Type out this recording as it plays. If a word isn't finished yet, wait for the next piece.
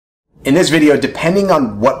In this video, depending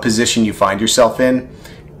on what position you find yourself in,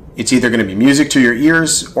 it's either going to be music to your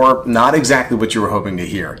ears or not exactly what you were hoping to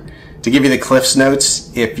hear. To give you the Cliff's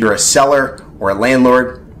Notes, if you're a seller or a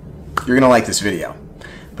landlord, you're going to like this video.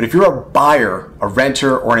 But if you're a buyer, a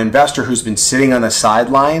renter, or an investor who's been sitting on the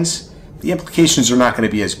sidelines, the implications are not going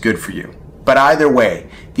to be as good for you. But either way,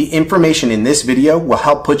 the information in this video will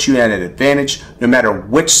help put you at an advantage no matter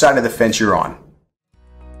which side of the fence you're on.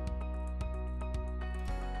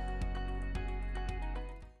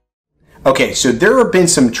 Okay, so there have been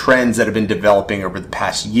some trends that have been developing over the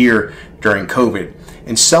past year during COVID,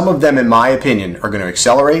 and some of them, in my opinion, are going to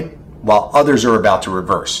accelerate, while others are about to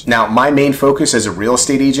reverse. Now, my main focus as a real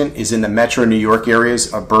estate agent is in the metro New York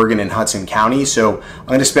areas of Bergen and Hudson County, so I'm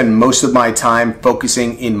going to spend most of my time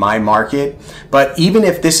focusing in my market. But even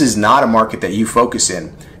if this is not a market that you focus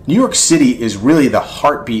in, New York City is really the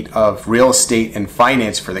heartbeat of real estate and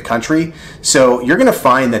finance for the country. So you're going to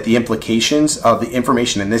find that the implications of the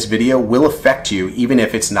information in this video will affect you even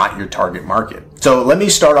if it's not your target market. So let me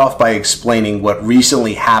start off by explaining what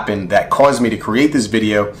recently happened that caused me to create this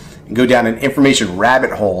video and go down an information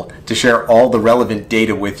rabbit hole to share all the relevant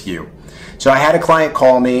data with you. So I had a client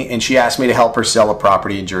call me and she asked me to help her sell a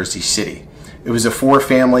property in Jersey City. It was a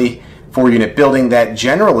 4-unit building that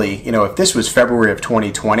generally, if this was February of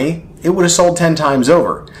 2020, it would have sold 10 times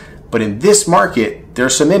over. But in this market,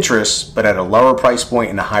 there's some interest, but at a lower price point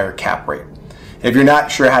and a higher cap rate. If you're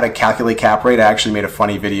not sure how to calculate cap rate, I actually made a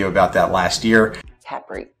funny video about that last year. Cap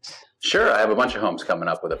rate. Sure, I have a bunch of homes coming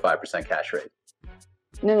up with a 5% cash rate.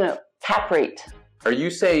 No, cap rate. Are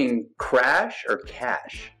you saying crash or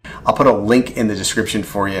cash? I'll put a link in the description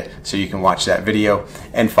for you so you can watch that video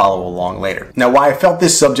and follow along later. Now, why I felt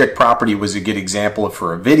this subject property was a good example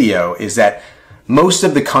for a video is that most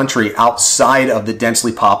of the country outside of the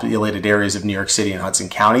densely populated areas of New York City and Hudson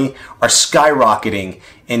County are skyrocketing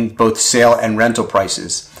in both sale and rental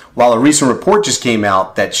prices. While a recent report just came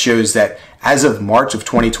out that shows that as of March of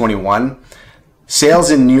 2021,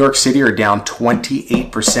 sales in New York City are down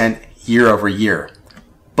 28% year over year.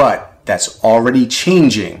 But that's already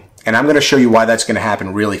changing. And I'm going to show you why that's going to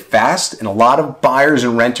happen really fast. And a lot of buyers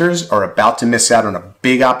and renters are about to miss out on a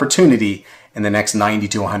big opportunity in the next 90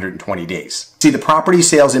 to 120 days. See, the property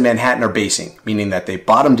sales in Manhattan are basing, meaning that they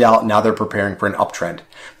bottomed out, now they're preparing for an uptrend.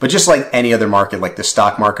 But just like any other market, like the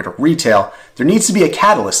stock market or retail, there needs to be a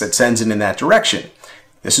catalyst that sends it in that direction.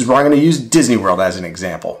 This is where I'm going to use Disney World as an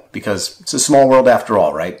example, because it's a small world after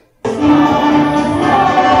all, right?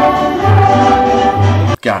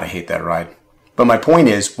 God, I hate that ride. But my point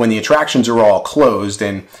is, when the attractions are all closed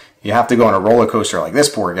and you have to go on a roller coaster like this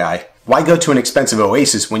poor guy, why go to an expensive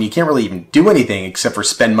oasis when you can't really even do anything except for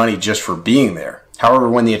spend money just for being there? However,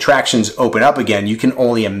 when the attractions open up again, you can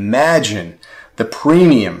only imagine the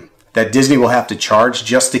premium that Disney will have to charge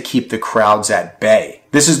just to keep the crowds at bay.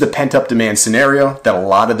 This is the pent-up demand scenario that a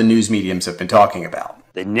lot of the news mediums have been talking about.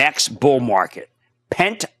 The next bull market,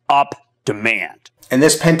 pent-up demand. And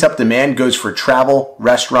this pent-up demand goes for travel,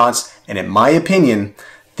 restaurants, and in my opinion,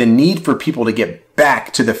 the need for people to get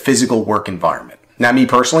back to the physical work environment. Now, me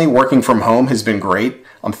personally, working from home has been great.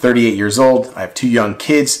 I'm 38 years old, I have 2 young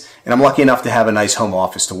kids, and I'm lucky enough to have a nice home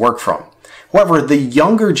office to work from. However, the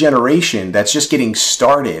younger generation that's just getting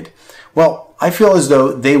started, well, I feel as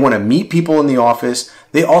though they want to meet people in the office.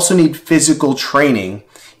 They also need physical training.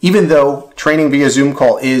 Even though training via Zoom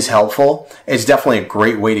call is helpful, it's definitely a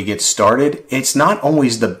great way to get started. It's not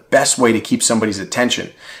always the best way to keep somebody's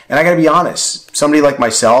attention. And I gotta be honest, somebody like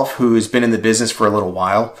myself who has been in the business for a little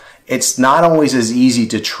while, it's not always as easy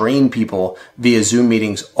to train people via Zoom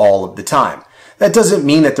meetings all of the time. That doesn't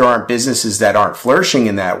mean that there aren't businesses that aren't flourishing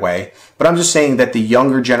in that way, but I'm just saying that the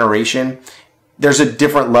younger generation, there's a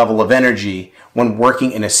different level of energy when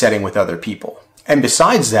working in a setting with other people. And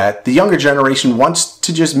besides that, the younger generation wants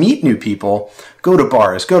to just meet new people, go to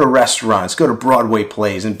bars, go to restaurants, go to Broadway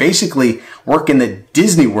plays, and basically work in the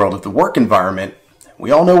Disney World of the work environment. We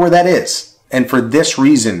all know where that is. And for this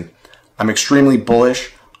reason, I'm extremely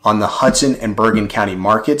bullish on the Hudson and Bergen County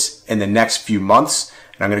markets in the next few months.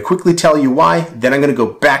 And I'm going to quickly tell you why. Then I'm going to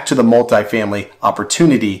go back to the multifamily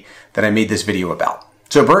opportunity that I made this video about.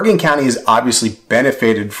 So Bergen County has obviously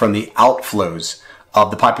benefited from the outflows of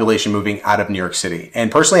the population moving out of New York City. And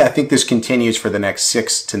personally, I think this continues for the next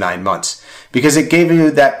 6 to 9 months because it gave you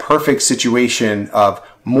that perfect situation of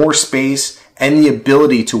more space and the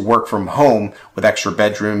ability to work from home with extra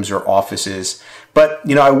bedrooms or offices. But,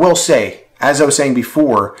 I will say, as I was saying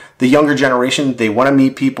before, the younger generation, they want to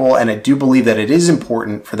meet people, and I do believe that it is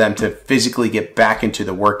important for them to physically get back into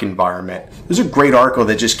the work environment. There's a great article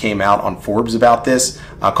that just came out on Forbes about this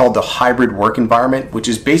called The Hybrid Work Environment, which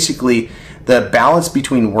is basically the balance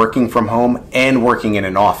between working from home and working in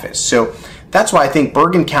an office. So that's why I think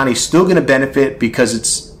Bergen County is still going to benefit, because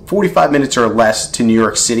it's 45 minutes or less to New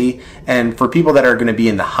York City. And for people that are going to be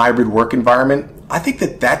in the hybrid work environment, I think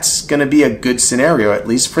that that's going to be a good scenario, at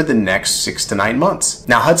least for the next 6 to 9 months.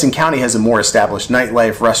 Now, Hudson County has a more established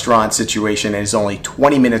nightlife restaurant situation and is only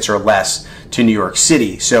 20 minutes or less to New York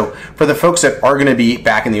City. So for the folks that are going to be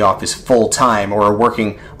back in the office full time, or are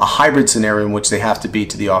working a hybrid scenario in which they have to be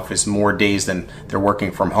to the office more days than they're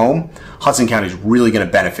working from home, Hudson County is really going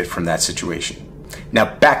to benefit from that situation.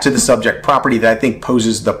 Now, back to the subject property that I think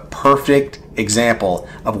poses the perfect example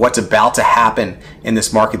of what's about to happen in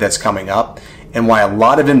this market that's coming up, and why a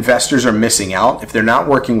lot of investors are missing out if they're not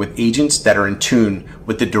working with agents that are in tune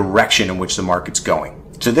with the direction in which the market's going.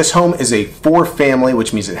 So this home is a 4-family,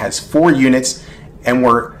 which means it has 4 units, and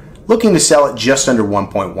we're looking to sell it just under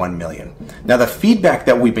 1.1 million. Now, the feedback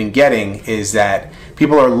that we've been getting is that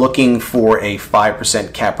people are looking for a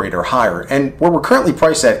 5% cap rate or higher, and where we're currently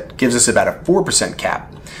priced at gives us about a 4%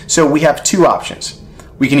 cap. So we have 2 options.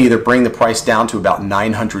 We can either bring the price down to about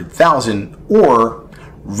 $900,000, or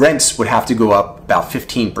rents would have to go up about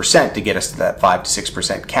 15% to get us to that 5 to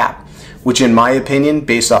 6% cap, which in my opinion,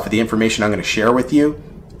 based off of the information I'm going to share with you,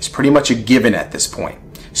 is pretty much a given at this point.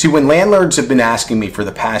 See, when landlords have been asking me for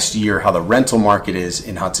the past year how the rental market is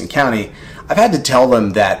in Hudson County, I've had to tell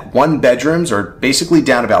them that 1 bedrooms are basically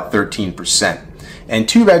down about 13%, and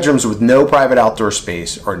 2 bedrooms with no private outdoor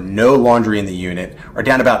space or no laundry in the unit are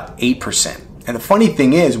down about 8%. And the funny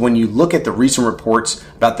thing is, when you look at the recent reports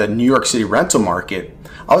about the New York City rental market,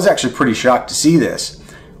 I was actually pretty shocked to see this.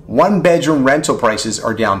 1 bedroom rental prices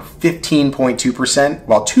are down 15.2%,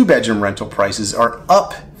 while 2 bedroom rental prices are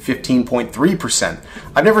up 15.3%.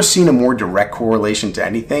 I've never seen a more direct correlation to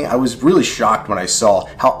anything. I was really shocked when I saw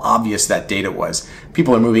how obvious that data was.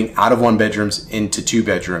 People are moving out of 1 bedrooms into 2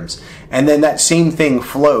 bedrooms. And then that same thing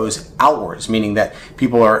flows outwards, meaning that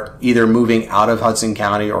people are either moving out of Hudson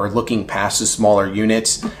County or looking past the smaller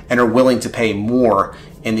units and are willing to pay more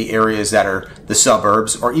in the areas that are the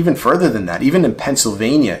suburbs, or even further than that. Even in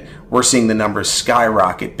Pennsylvania, we're seeing the numbers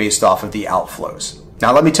skyrocket based off of the outflows.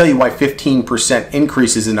 Now, let me tell you why 15%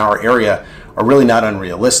 increases in our area are really not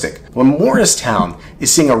unrealistic. When Morristown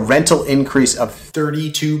is seeing a rental increase of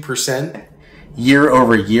 32% year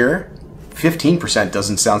over year, 15%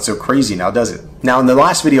 doesn't sound so crazy now, does it? Now, in the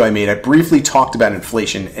last video I made, I briefly talked about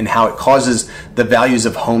inflation and how it causes the values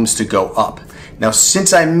of homes to go up. Now,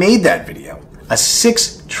 since I made that video, a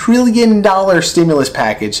 $6 trillion stimulus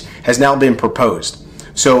package has now been proposed.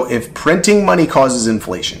 So if printing money causes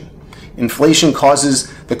inflation, inflation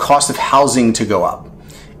causes the cost of housing to go up,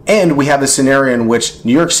 and we have a scenario in which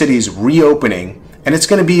New York City is reopening, and it's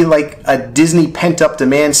going to be like a Disney pent-up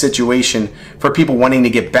demand situation for people wanting to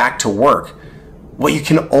get back to work. Well, you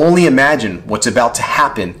can only imagine what's about to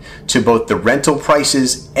happen to both the rental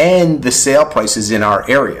prices and the sale prices in our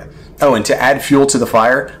area. Oh, and to add fuel to the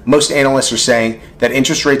fire, most analysts are saying that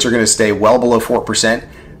interest rates are going to stay well below 4%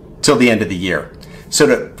 till the end of the year. So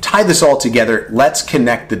to tie this all together, let's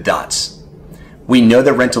connect the dots. We know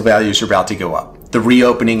that rental values are about to go up. The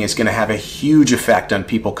reopening is going to have a huge effect on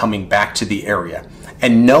people coming back to the area.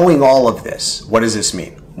 And knowing all of this, what does this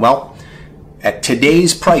mean? Well, at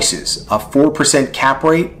today's prices, a 4% cap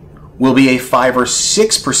rate will be a 5 or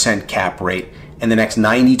 6% cap rate in the next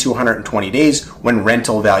 90 to 120 days when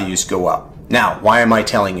rental values go up. Now, why am I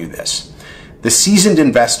telling you this? The seasoned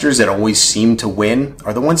investors that always seem to win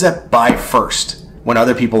are the ones that buy first when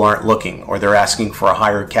other people aren't looking or they're asking for a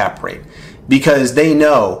higher cap rate, because they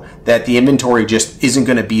know that the inventory just isn't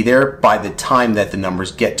going to be there by the time that the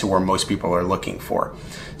numbers get to where most people are looking for.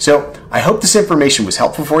 So I hope this information was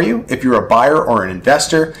helpful for you. If you're a buyer or an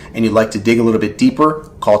investor and you'd like to dig a little bit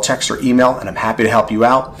deeper, call, text, or email, and I'm happy to help you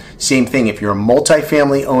out. Same thing if you're a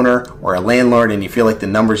multifamily owner or a landlord and you feel like the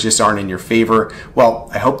numbers just aren't in your favor. Well,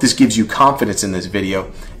 I hope this gives you confidence in this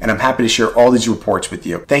video, and I'm happy to share all these reports with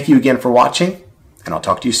you. Thank you again for watching, and I'll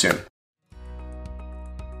talk to you soon.